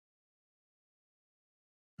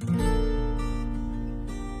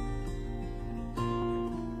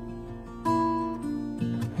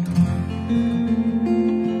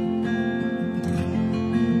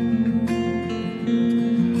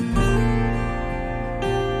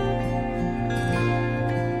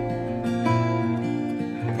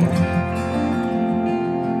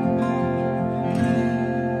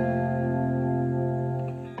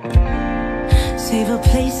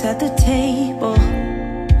at the table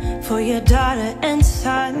for your daughter and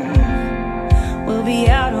son. We'll be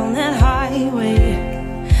out on that highway,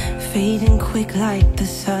 fading quick like the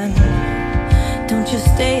sun. Don't just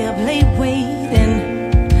stay up late waiting,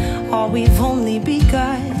 or we've only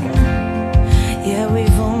begun. Yeah,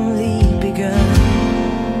 we've only begun.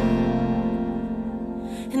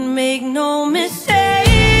 And make no mistake,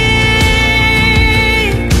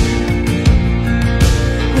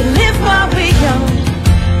 we live while we're young.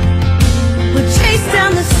 We'll chase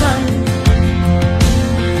down the sun,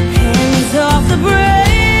 hands off the brake.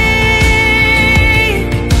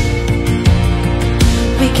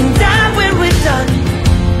 We can die when we're done.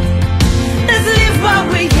 Let's live while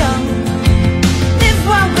we're young. Live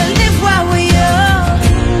while we're young.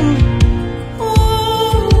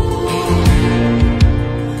 Ooh.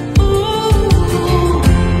 Ooh.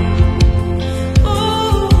 Ooh.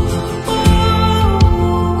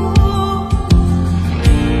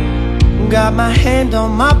 Got my hand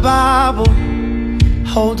on my Bible,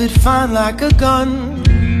 hold it fine like a gun.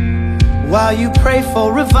 While you pray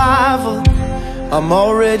for revival, I'm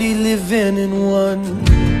already living in one.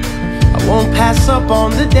 I won't pass up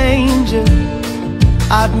on the danger,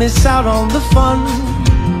 I'd miss out on the fun.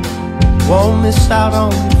 Won't miss out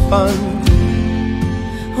on the fun.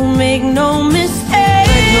 Oh, make no mistake,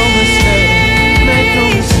 make no mistake, make no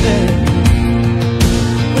mistake.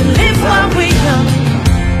 We live while we're young.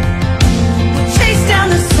 We chase down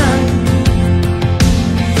the sun,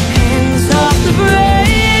 hands off the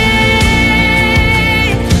brake.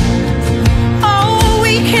 Oh,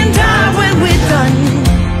 we can die when we're done.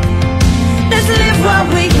 Let's live while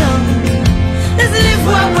we're young. Let's live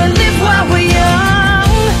while we're young.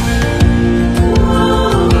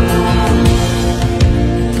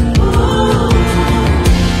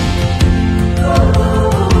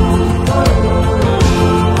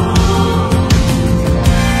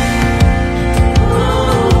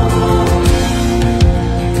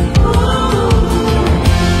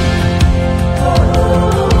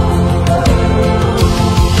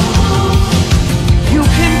 You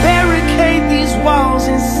can barricade these walls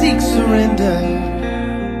and seek surrender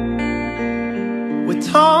with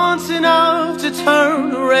taunts enough to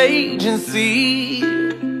turn to rage and see.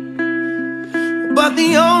 But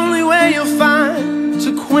the only way you'll find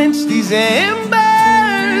to quench these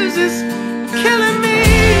embers is killing me,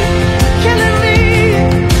 killing me,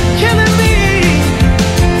 killing me.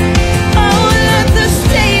 Oh, let the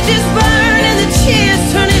stages burn and the cheers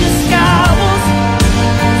turn into scowls.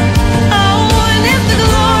 Oh, and if the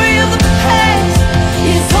glory of the past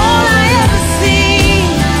is all I ever see,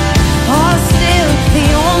 oh, still the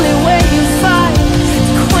only way you fight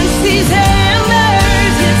to quench these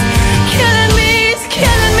embers is killing me, it's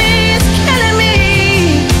killing me, it's killing me.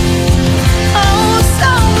 Oh,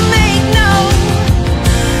 so make no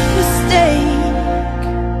mistake,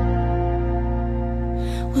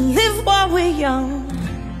 we'll live while we're young.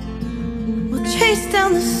 We'll chase down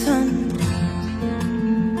the sun,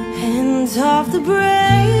 hands off the brake.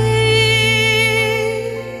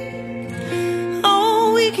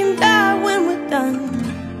 Oh, we can die when we're done.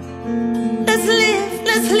 Let's live,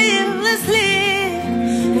 let's live, let's live,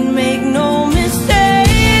 and make no mistake.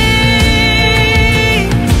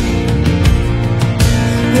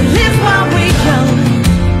 We live while we're young.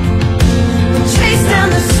 We'll chase down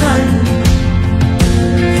the sun,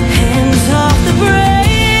 hands off the brake.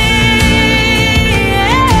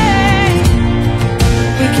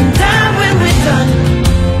 We can die when we're done.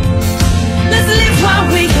 Let's live while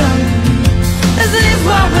we're young. Let's live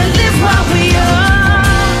while we're young.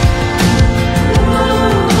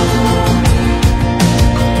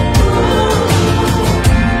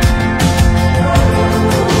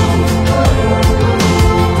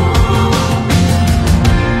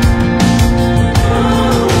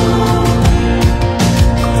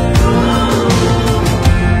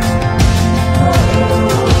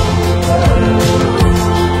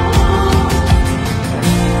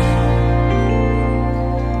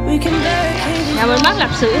 We can barricade. Nhà mình bán lạp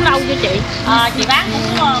xưởng lâu chưa chị? Chị bán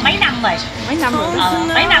cũng mấy năm rồi. Mấy năm rồi đó.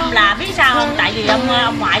 Mấy năm là biết sao không? Tại vì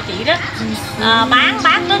ông ngoại chị đó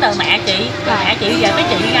bán tới đời mẹ chị, rồi mẹ chị giờ tới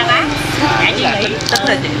chị ra bán. Mẹ chị nghỉ. Tính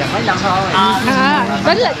là chị là mấy năm thôi.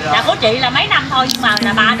 Tính là của chị là mấy năm thôi nhưng mà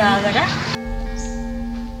là 3 đời rồi đó.